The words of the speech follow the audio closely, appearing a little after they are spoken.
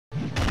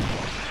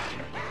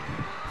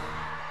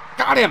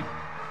Got him!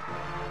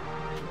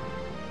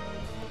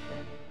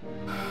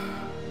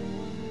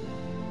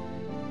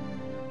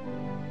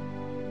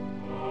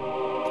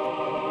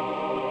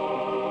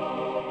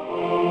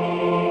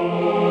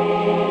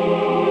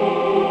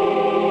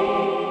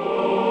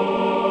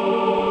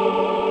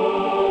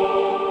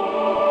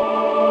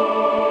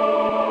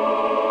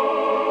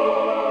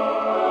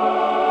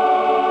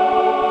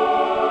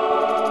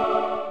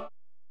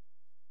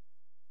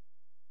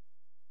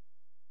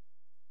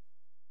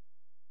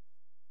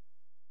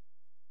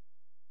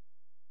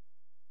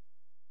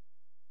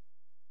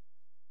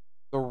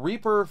 The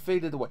Reaper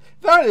faded away.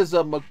 That is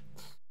a... Never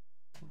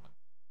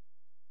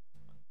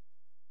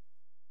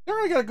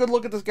really got a good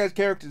look at this guy's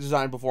character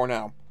design before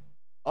now.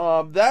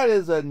 That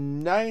is a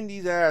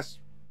 90s ass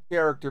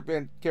character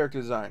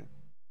design.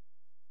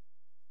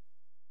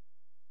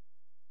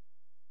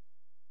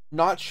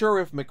 Not sure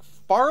if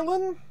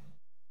McFarlane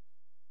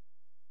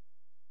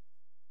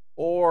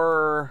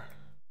or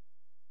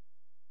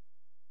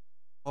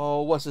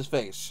what's his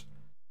face?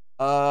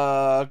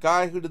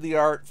 Guy who did the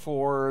art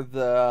for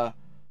the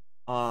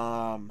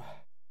for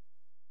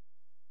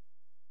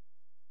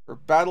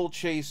Battle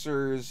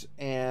Chasers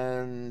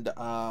and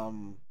not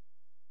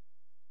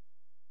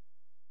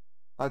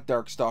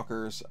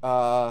Darkstalkers.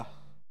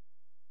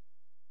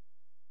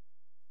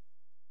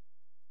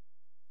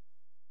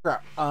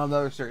 Crap. The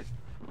other series.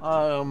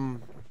 Now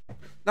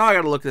I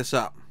gotta look this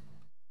up.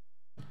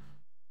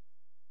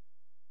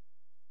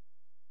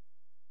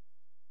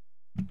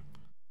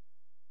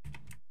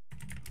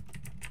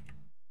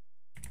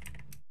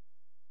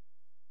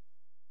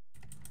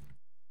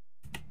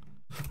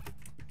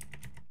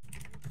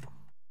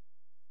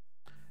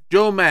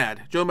 Joe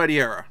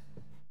Madeira.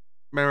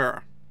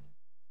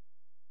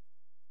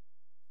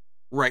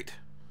 Right.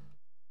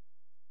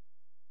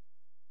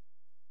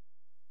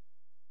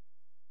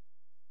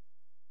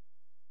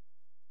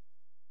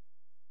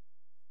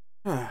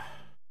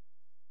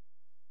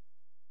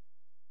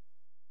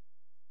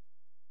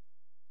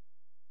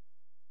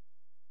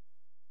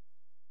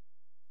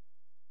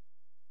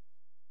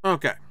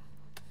 Okay.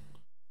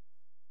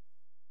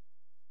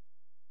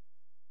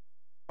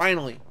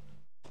 Finally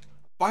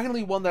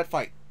won that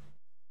fight.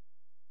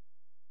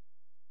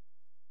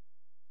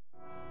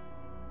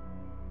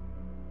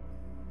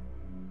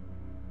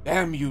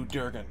 Damn you,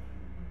 Durgan.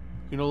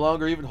 You no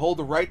longer even hold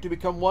the right to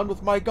become one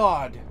with my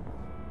god.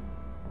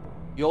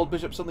 The old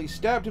bishop suddenly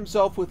stabbed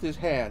himself with his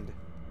hand.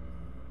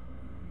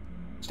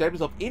 Stabbed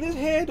himself in his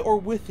hand or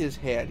with his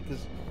hand?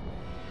 Because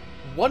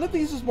one of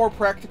these is more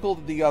practical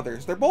than the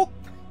others. They're both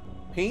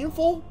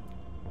painful,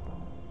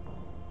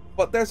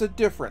 but there's a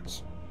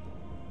difference.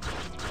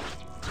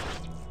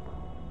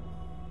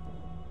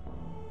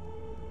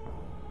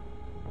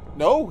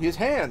 No, his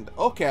hand.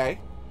 Okay.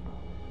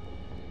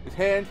 His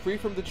hand, free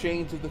from the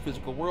chains of the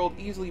physical world,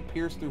 easily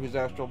pierced through his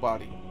astral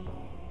body.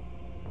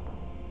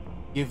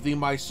 Give thee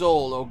my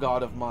soul, O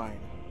God of mine.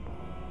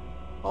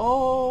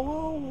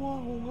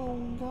 Oh,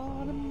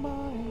 God of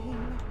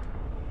mine.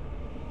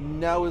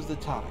 Now is the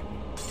time.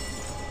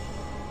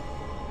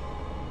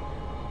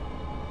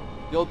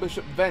 The old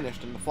bishop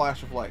vanished in a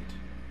flash of light.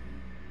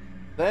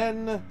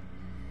 Then...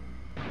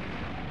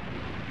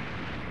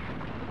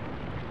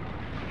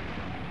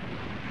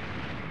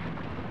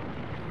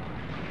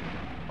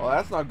 oh,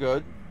 that's not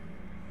good.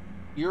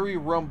 Eerie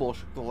rumble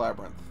shook the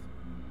labyrinth.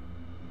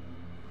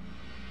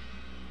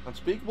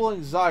 Unspeakable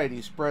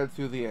anxiety spread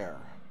through the air.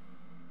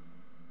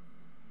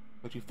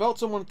 But you felt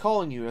someone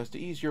calling you as to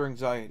ease your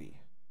anxiety.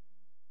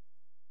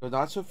 It was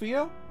not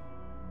Sophia,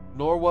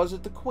 nor was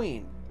it the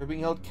Queen. They're being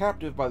held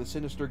captive by the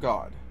sinister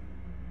god.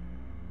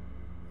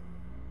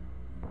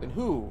 Then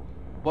who?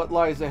 What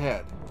lies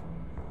ahead?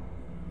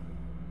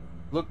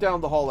 Look down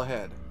the hall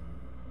ahead.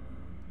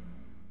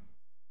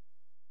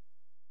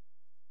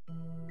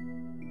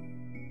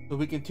 So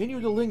we continue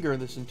to linger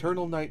in this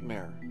eternal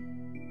nightmare.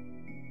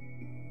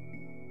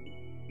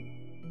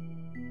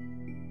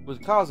 It was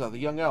Kaza, the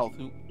young elf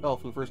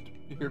who first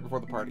appeared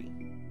before the party.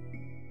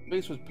 His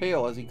face was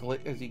pale as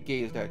he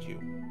gazed at you.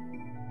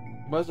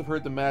 You must have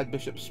heard the mad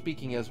bishop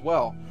speaking as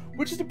well,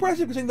 which is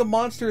impressive considering the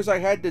monsters I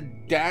had to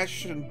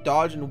dash and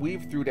dodge and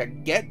weave through to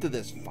get to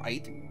this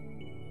fight.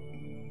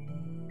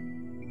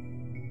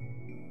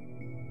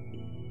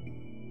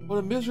 What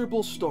a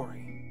miserable story.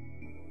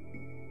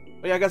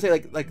 I gotta say,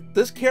 like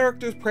this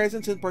character's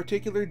presence in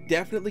particular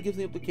definitely gives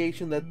the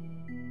implication that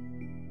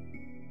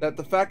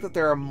the fact that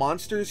there are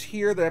monsters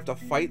here that I have to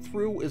fight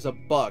through is a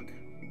bug.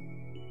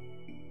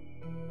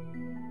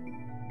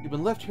 You've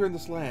been left here in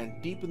this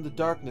land, deep in the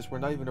darkness where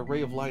not even a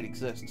ray of light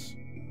exists.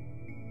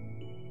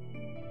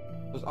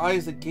 Those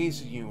eyes that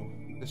gaze at you,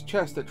 this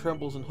chest that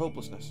trembles in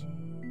hopelessness,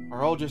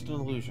 are all just an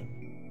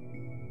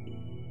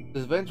illusion.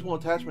 This vengeful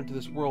attachment to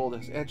this world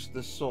has etched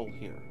this soul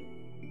here,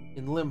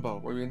 in limbo,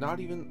 where we are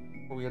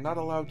not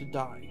allowed to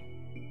die.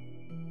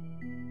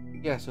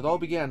 Yes, it all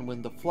began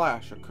when the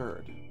flash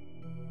occurred.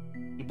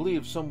 We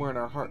believed somewhere in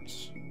our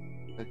hearts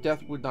that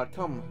death would not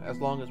come as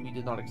long as we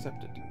did not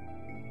accept it.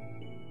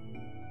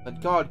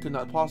 That God could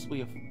not possibly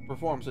have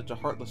performed such a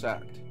heartless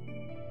act.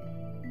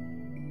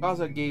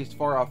 Kazakh gazed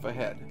far off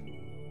ahead.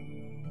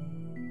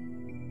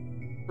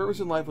 Purpose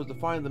in life was to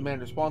find the man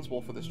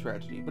responsible for this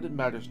tragedy, but it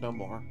matters no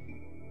more.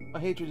 My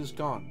hatred is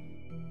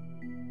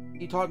gone.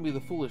 He taught me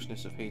the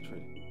foolishness of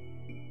hatred.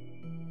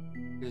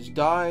 It is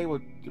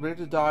better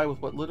to die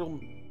with what little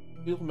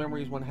beautiful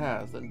memories one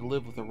has than to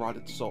live with a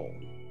rotted soul.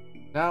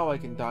 Now I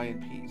can die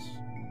in peace.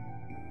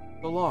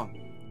 So long.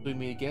 We'll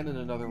meet again in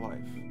another life.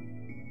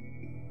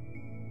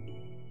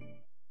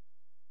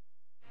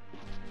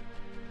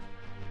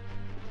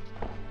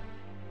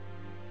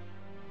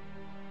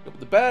 Open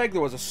the bag.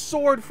 There was a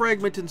sword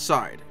fragment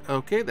inside.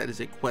 Okay, that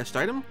is a quest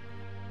item.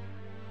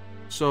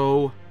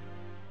 So,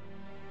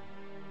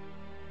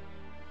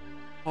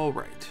 all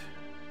right.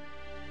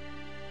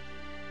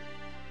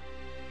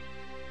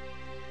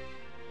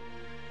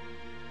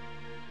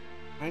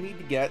 I need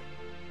to get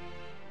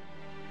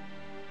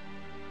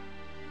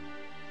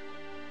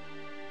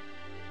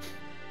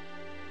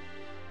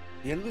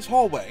the end of this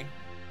hallway.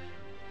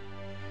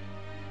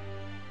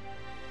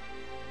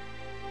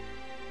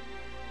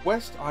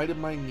 Quest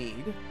item I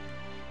need.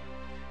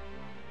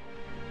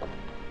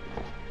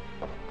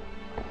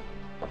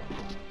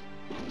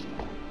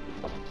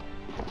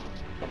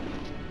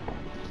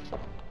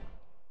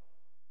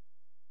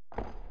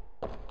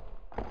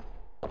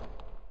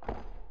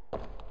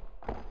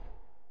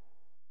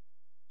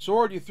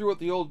 Sword you threw at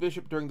the old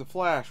bishop during the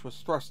flash was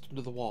thrust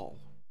into the wall.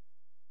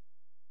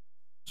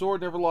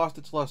 Sword never lost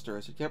its luster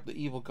as it kept the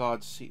evil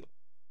god's seal.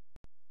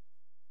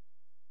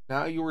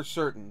 Now you were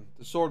certain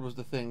the sword was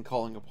the thing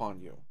calling upon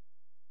you.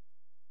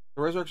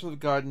 The resurrection of the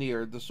god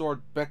neared. The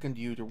sword beckoned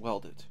you to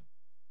wield it.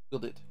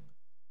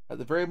 At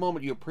the very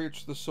moment you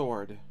approached the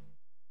sword,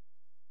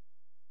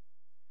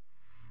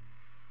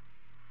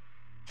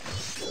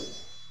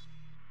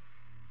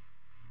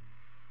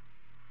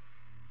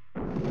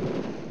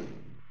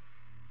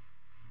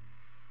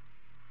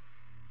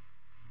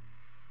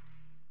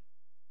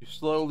 you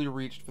slowly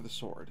reached for the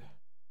sword.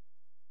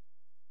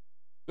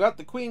 Got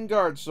the Queen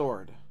Guard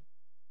sword.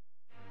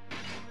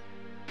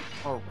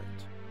 Alright.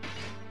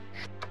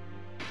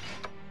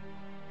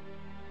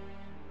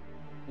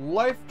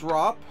 Life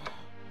drop.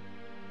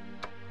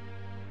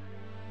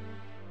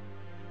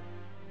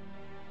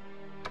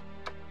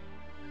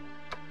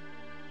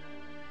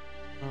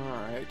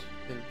 Alright.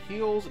 It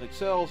heals and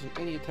excels in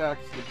any attack.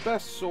 It's the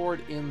best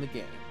sword in the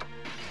game.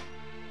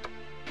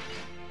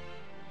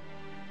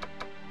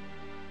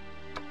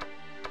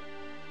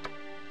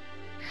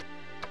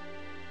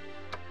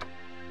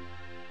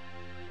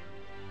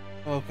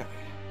 Okay.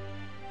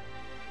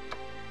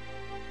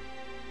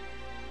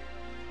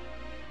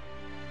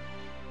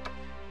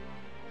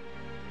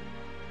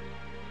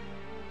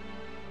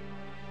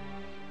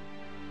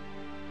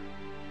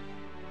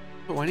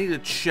 Oh, I need to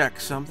check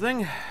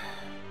something.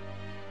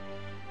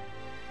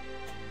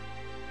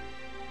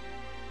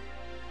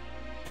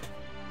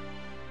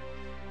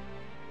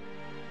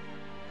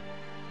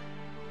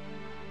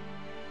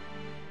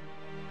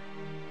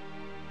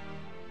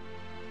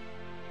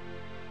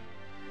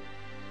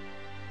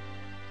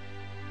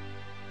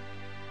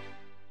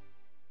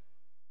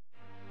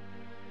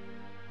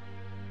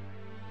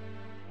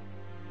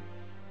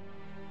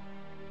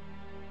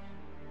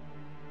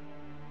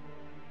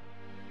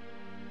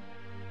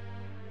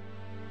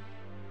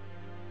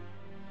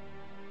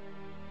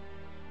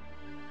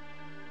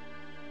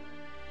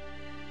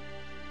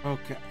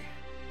 Okay.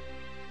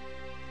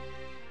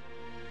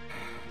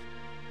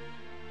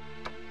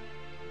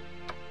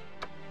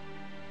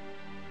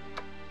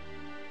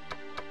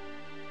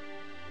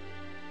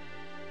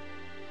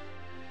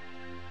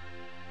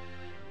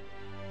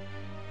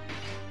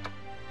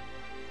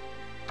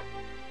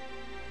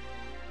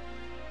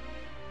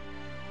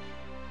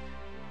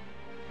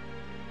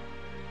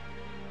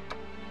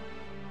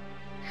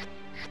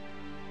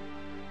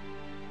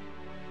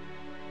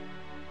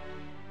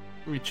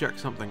 Let me check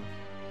something.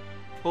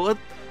 Well,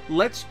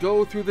 let's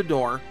go through the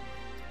door.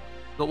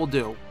 That we'll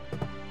do.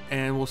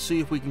 And we'll see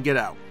if we can get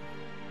out.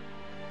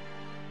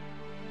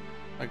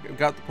 I've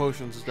got the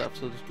potions and stuff,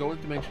 so just go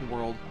into Dimension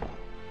World.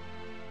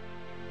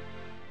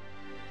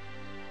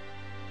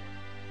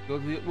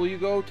 Will you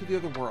go to the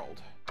other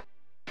world?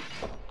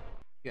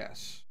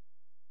 Yes.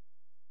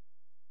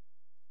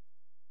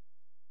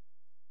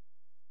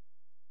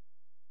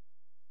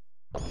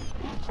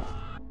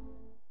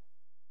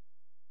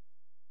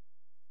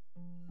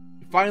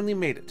 You finally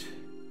made it.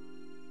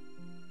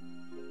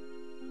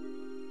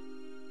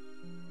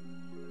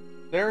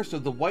 There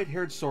stood the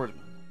white-haired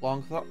swordsman,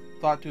 long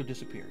thought to have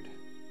disappeared.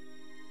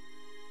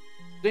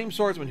 The same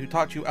swordsman who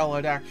taught you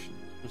allied action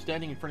was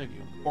standing in front of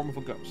you in the form of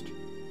a ghost.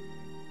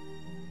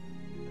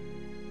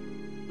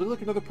 You look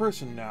like another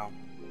person now.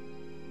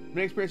 The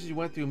many experiences you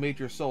went through made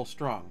your soul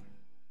strong.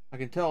 I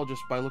can tell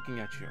just by looking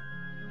at you.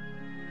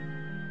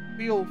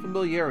 Feel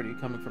familiarity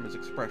coming from his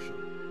expression.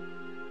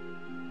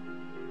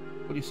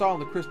 What you saw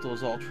in the crystal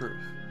is all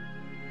truth.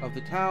 Of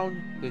the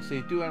town, they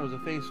say Duan was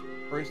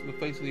erased from the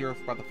face of the earth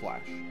by the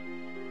flash.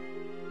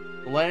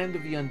 The land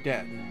of the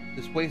undead.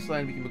 This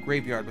wasteland became a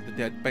graveyard where the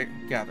dead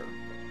gather.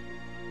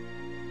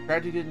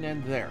 Tragedy didn't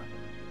end there.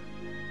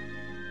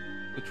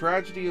 The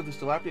tragedy of this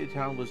dilapidated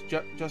town was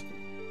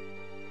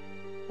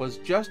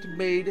just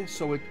made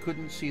so it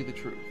couldn't see the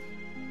truth.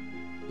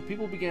 The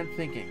people began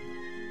thinking.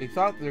 They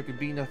thought there could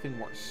be nothing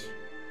worse.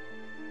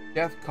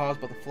 Death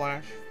caused by the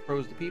flash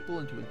froze the people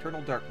into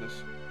eternal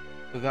darkness,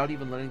 without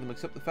even letting them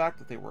accept the fact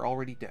that they were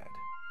already dead.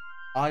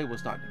 I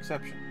was not an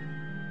exception.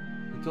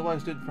 Until I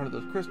stood in front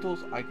of those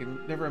crystals, I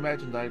could never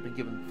imagine that I had been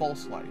given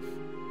false life.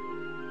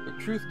 The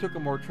truth took a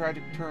more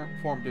tragic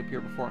form to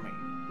appear before me.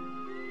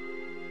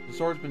 The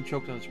swordsman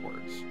choked on his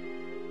words.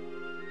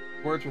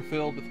 Words were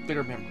filled with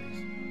bitter memories.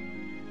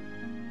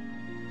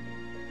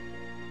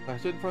 As I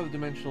stood in front of the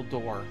dimensional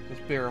door,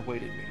 despair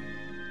awaited me.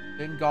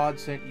 Then God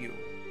sent you.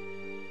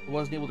 I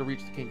wasn't able to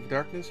reach the King of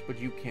Darkness, but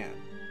you can,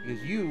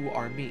 because you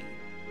are me.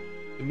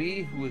 To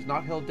me, who is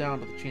not held down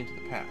by the chains of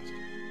the past.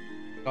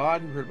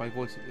 God, who heard my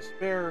voice of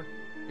despair,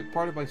 took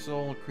part of my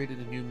soul and created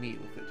a new me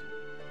with it.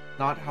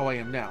 Not how I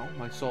am now,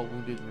 my soul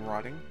wounded and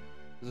rotting,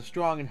 is a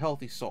strong and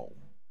healthy soul.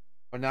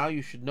 But now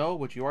you should know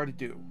what you are to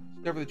do.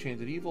 Sever the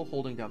chains of evil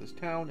holding down this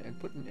town and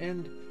put an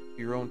end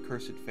to your own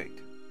cursed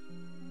fate.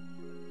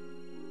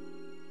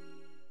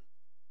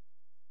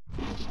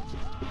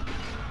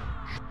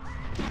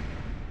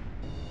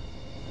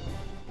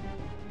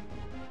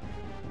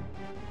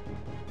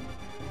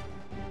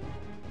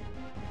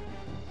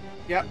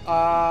 Yep,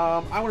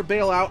 I want to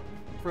bail out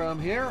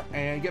from here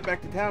and get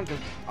back to town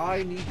because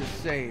I need to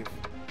save.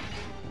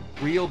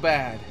 Real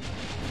bad.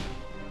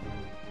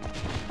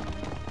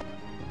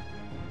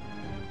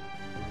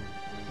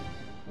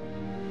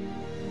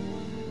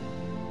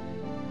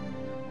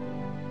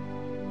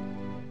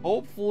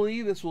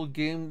 Hopefully this will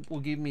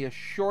give me a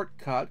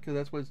shortcut, because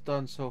that's what it's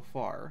done so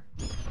far.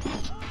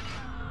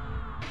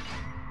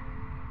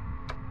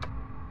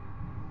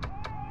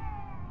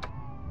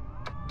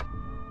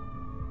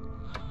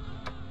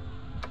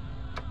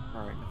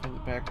 Alright, nothing to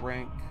back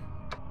rank.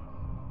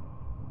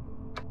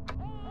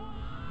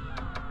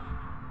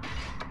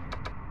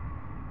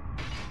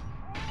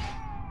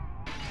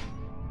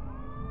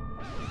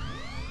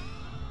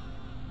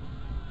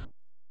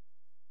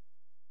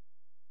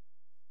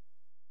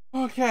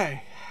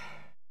 Okay.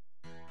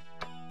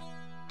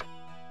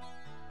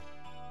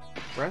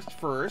 Rest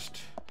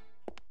first.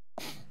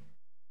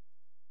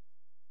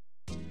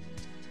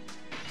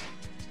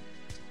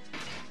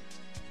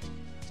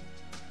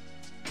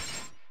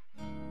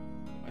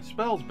 My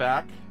spell's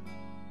back.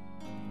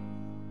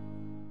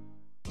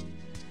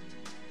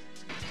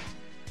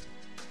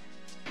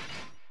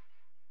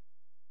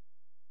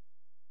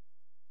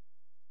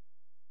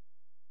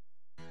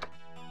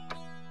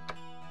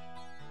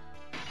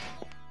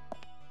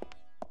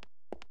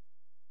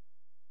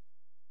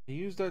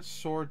 Use that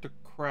sword to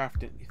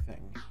craft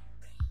anything.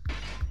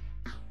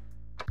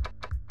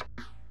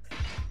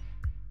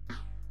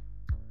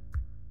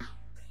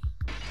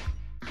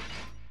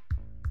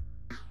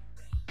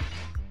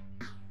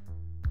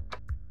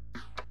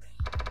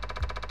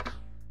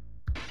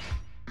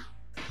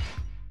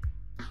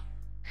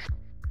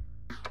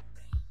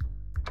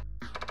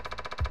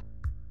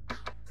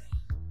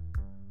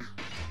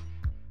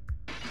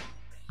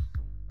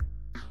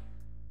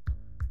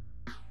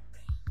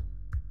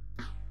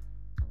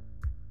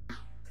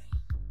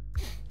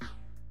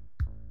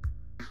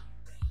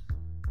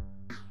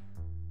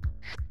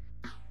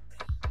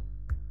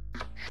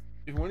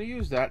 If I want to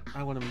use that,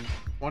 I want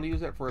to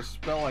use that for a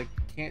spell I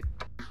can't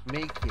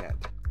make yet.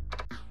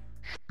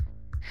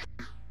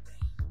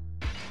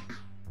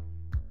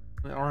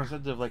 Or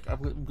instead of like,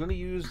 I'm going to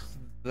use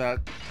that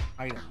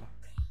item.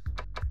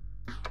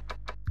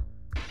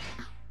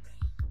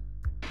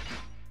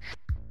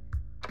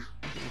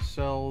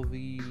 Sell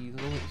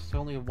it's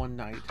only a one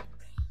night.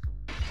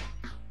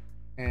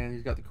 And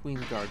he's got the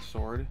Queen's Guard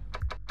sword.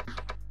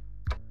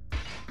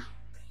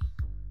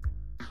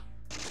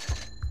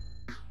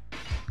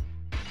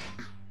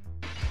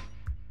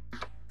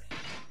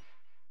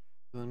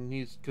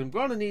 I'm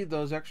going to need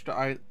those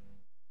extra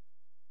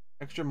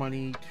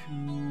money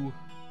to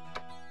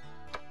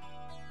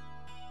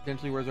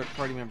potentially resurrect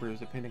party members,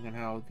 depending on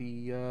how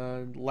the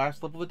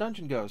last level of the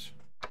dungeon goes.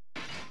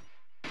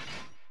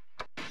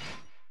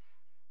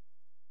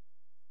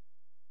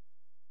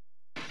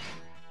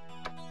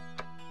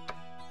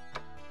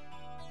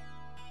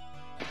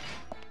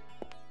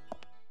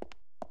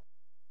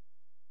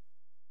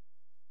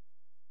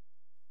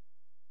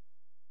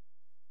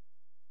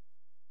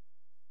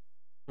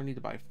 I need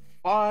to buy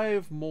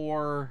 5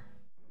 more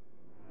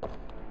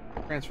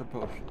transfer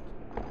potions.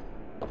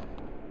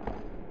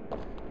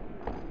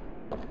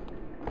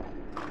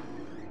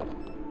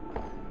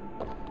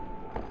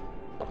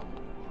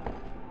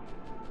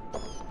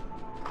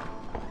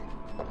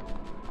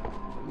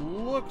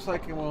 Looks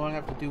like we'll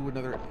have to do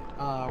another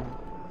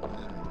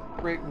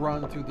great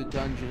run through the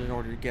dungeon in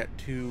order to get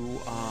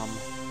to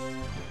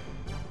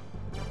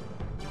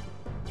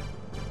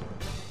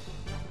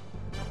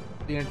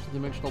the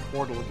interdimensional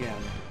portal again.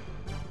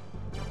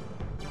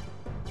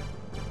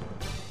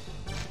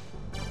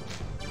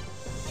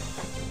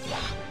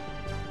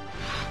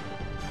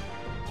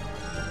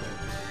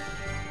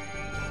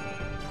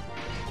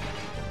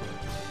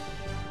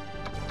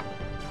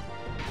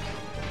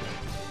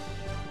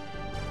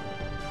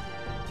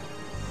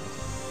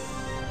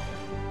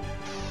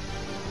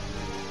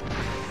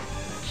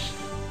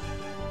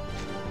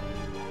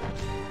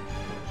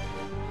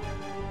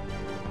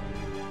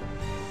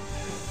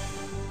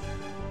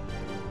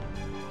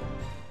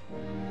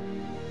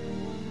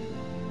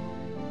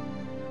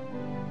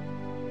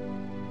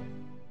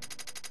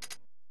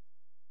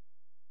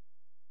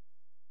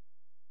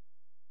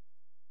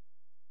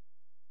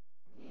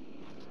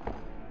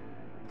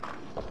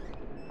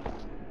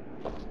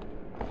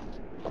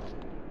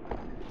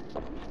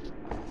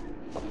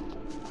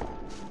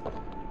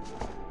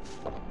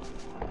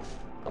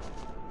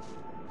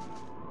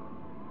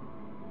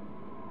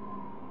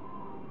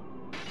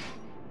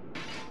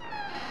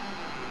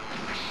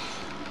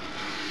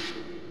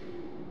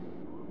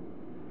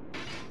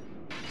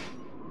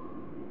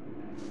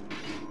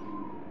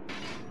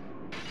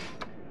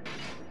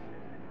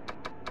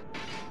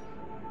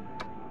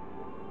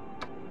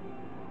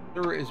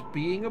 There is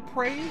being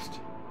appraised?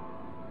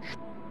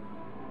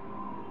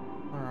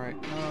 Alright,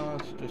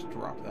 let's just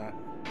drop that.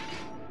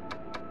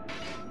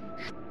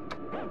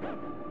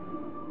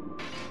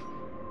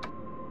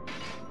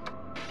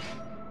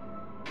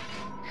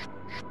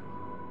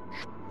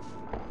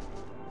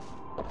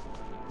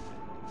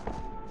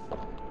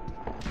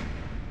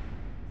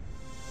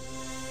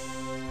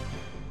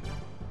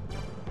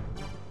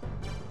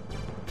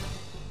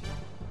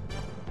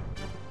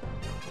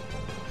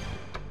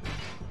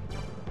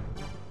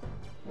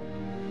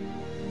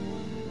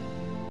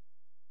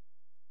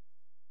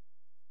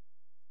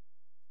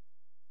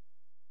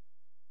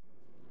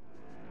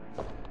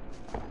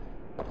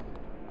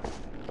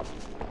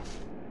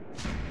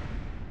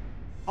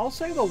 I'll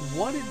say the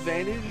one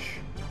advantage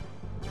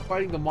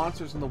fighting the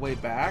monsters on the way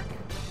back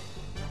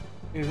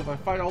is if I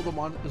fight all the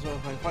monsters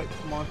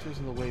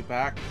on the way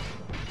back,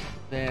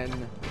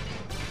 then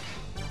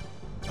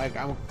like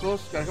I'm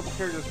close, got a couple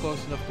characters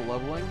close enough to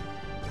leveling.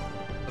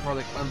 That's why,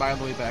 like, and by on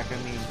the way back I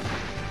mean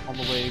on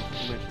the way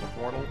to the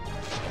portal.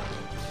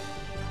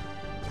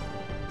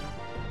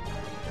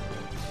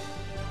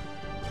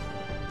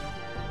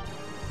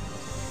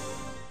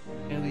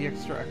 And the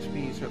extra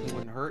XP certainly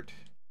wouldn't hurt.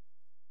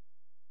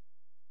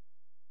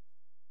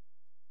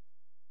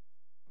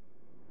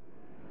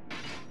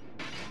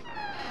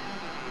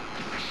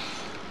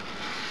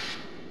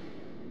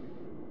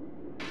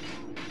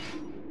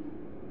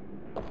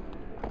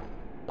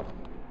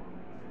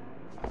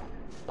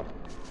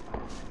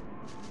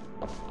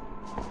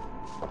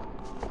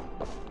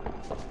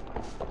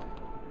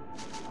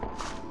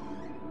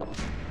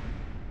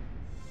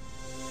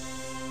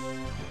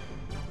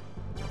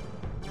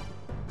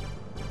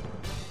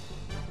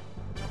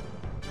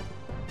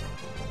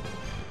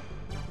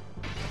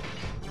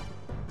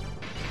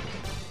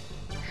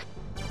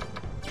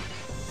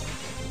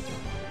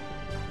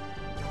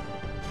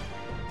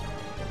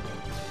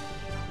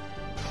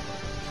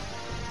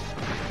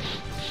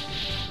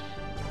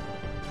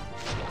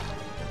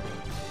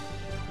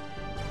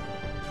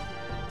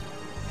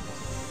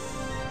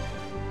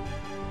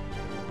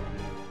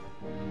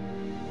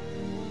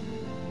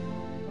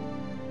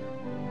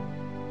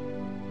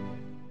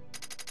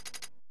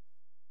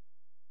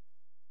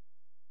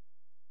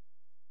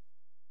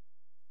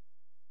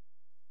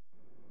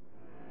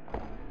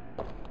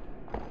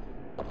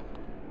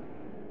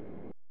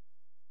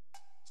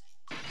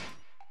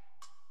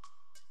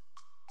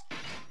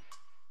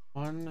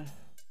 One,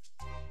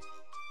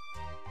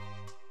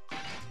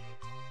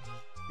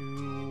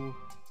 two,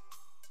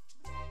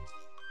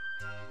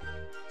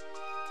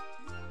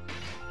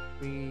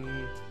 three,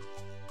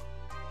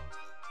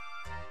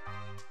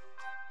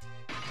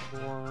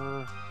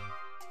 4,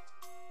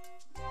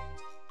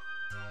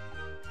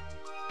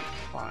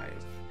 5.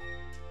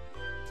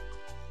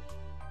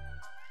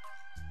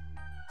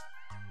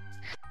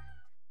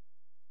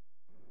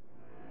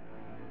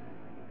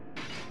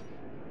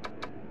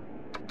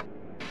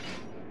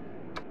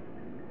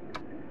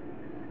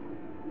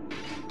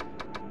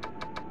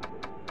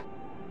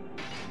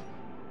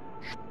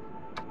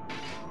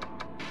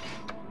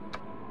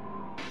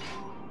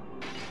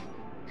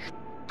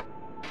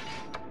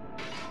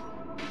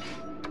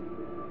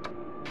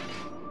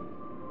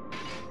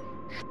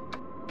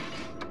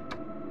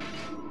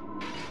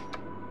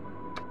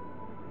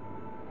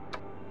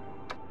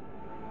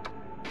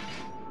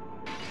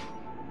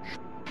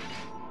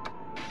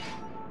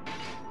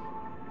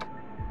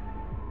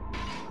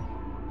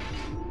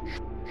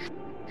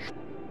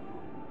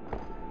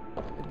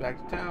 Back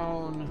to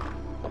town,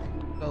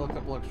 sell a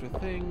couple extra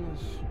things.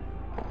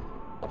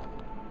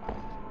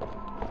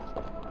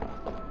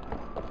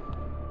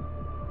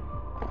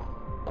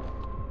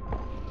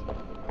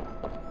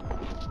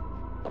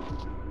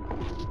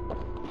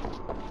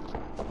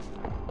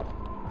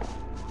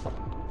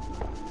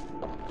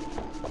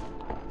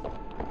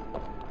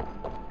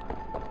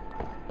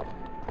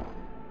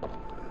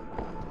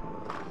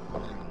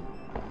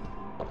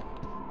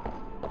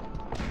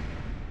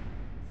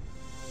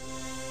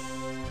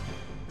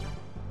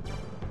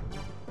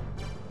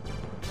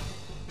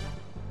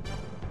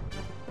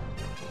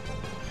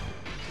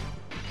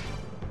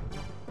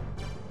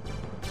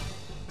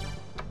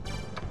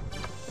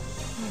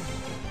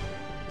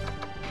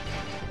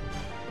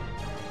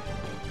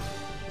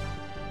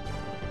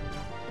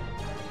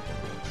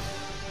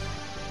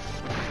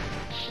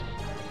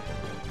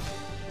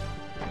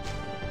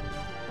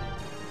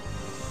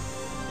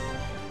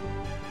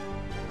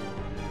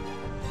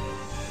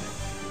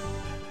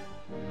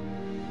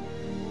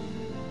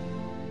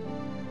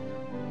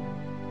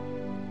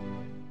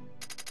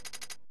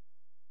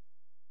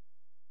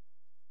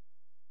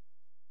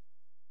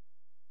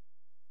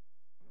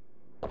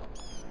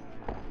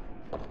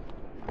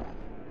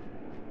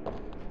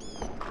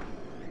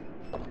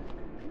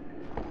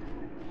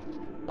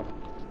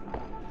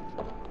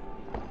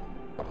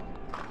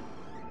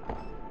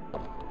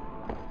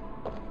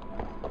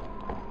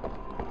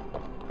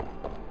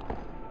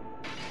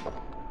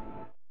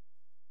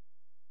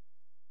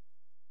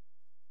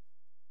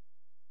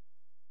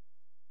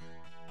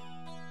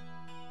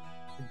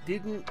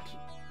 didn't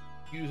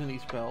use any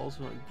spells.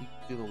 I didn't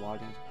do the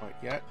logins quite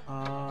yet.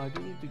 I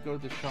do need to go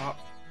to the shop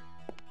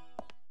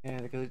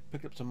and I can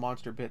pick up some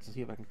monster bits and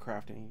see if I can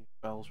craft any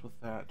spells with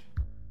that.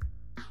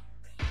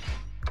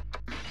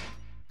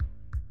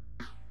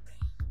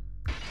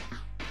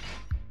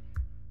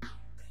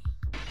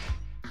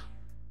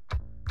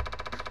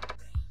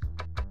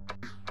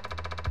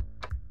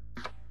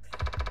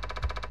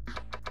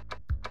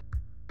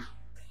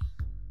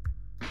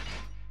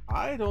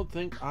 I don't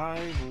think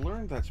I've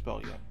learned that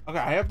spell yet. Okay,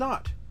 I have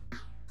not.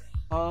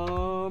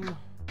 Oh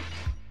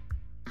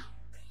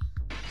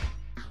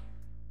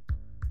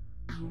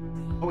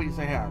wait, yes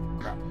I have.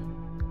 Crap.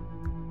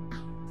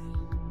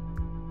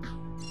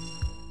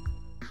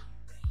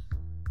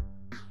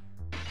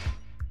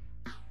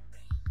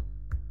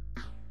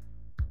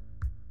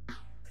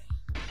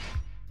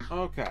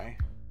 Okay.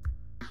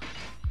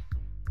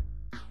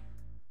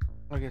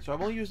 Okay, so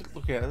I've only used it.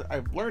 Okay,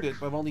 I've learned it,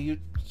 but I've only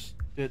used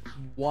it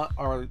one,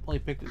 or only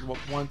picked it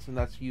once, and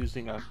that's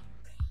using a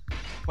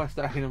quest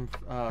item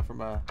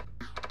from a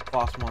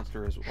boss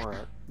monster, or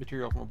a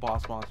material from a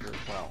boss monster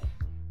as well.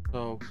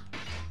 So,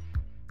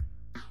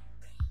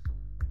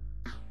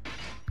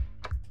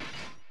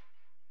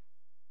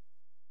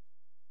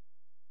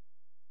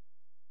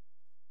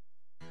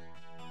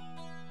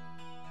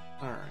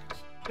 all right,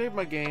 save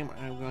my game.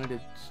 I'm going to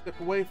step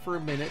away for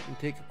a minute and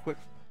take a quick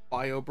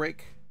bio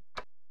break.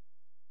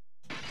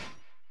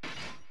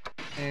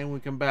 And when we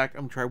come back,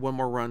 I'm going to try one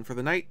more run for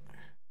the night,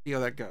 see how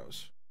that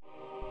goes.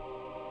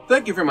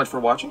 Thank you very much for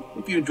watching.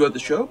 If you enjoyed the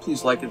show,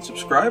 please like and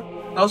subscribe.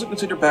 And also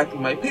consider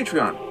backing my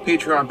Patreon.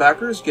 Patreon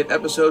backers get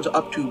episodes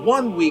up to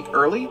 1 week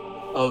early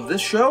of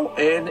this show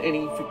and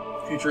any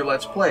future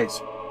Let's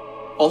Plays.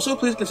 Also,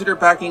 please consider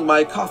backing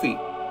my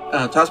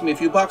Ko-fi. Toss me a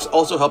few bucks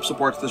also helps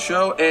support the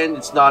show, and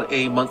it's not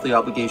a monthly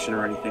obligation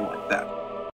or anything like that.